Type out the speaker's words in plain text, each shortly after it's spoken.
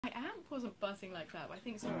My amp wasn't buzzing like that, but I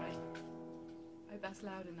think it's alright. I hope that's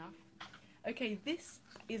loud enough. Okay, this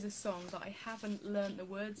is a song that I haven't learnt the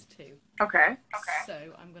words to. Okay.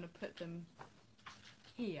 So I'm going to put them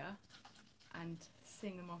here and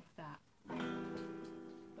sing them off that.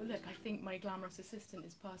 Oh look, I think my glamorous assistant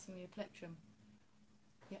is passing me a plectrum.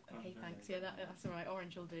 Yeah, okay, thanks. Yeah, that's alright.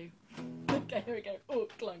 Orange will do. Okay, here we go. Oh,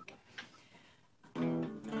 clunk.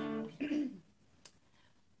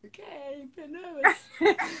 Okay, a bit nervous.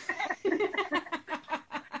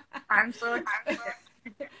 I'm so excited.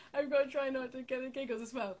 I'm going to try not to get the giggles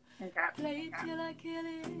as well. Okay. Play it till I kill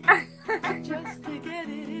it, just to get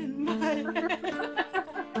it in my head.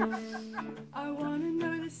 I want to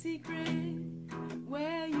know the secret,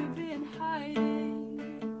 where you've been hiding.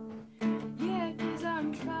 Yeah, 'cause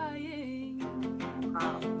I'm trying.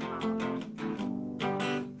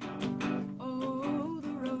 Oh, the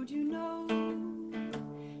road you know,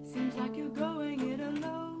 seems like you're going it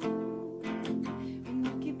alone, and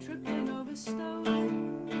you keep tripping over stones.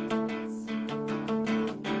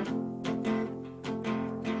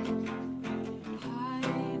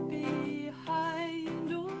 Hide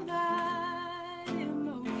behind all that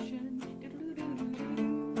emotion.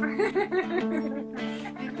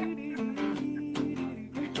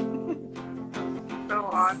 So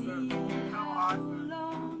awesome. See how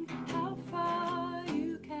long, how far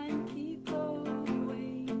you can keep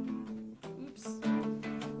going. Oops.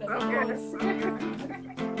 Let So me good. pause.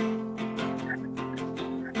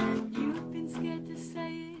 You've been scared to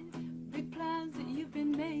say it, big plans that you've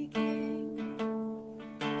been making.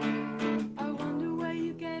 I wonder where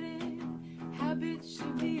you get it, habits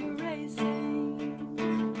should be erasing.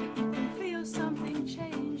 But you can feel something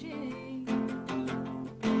changing.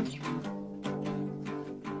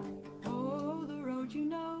 Oh, the road you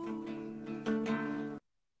know,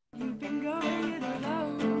 you've been going it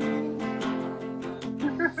alone.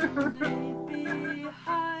 Stay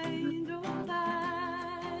behind all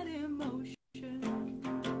that emotion.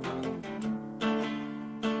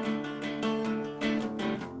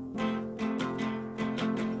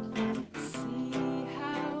 See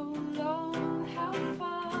how long, how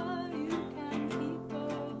far you can keep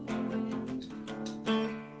going.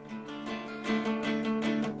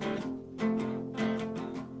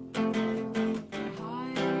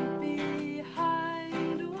 Hide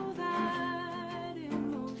behind all that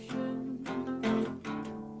emotion.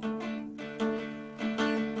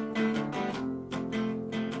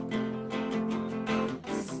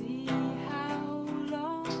 See how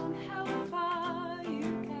long, how far you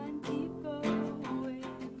can keep going.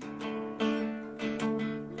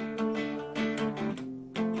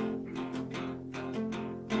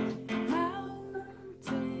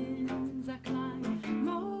 Mountains I climb,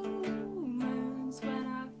 moments when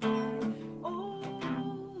I find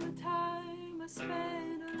all the time I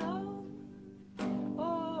spend alone.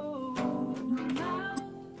 Oh,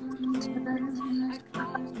 mountains I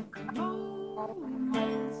climb,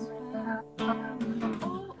 moments when I find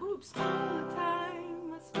all the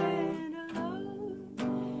time I spend alone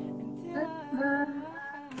until I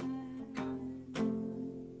don't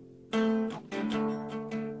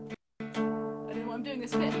know why I'm doing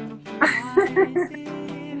this bit. Hide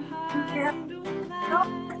behind all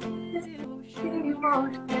that emotion.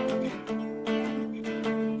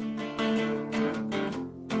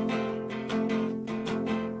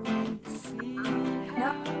 See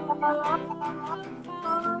how long, how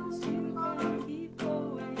fast you can keep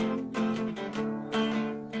going.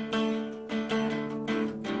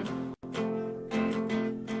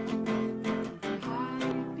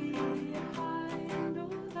 Hide behind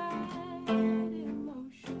all that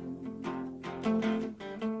emotion.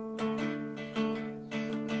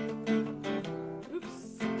 Oops.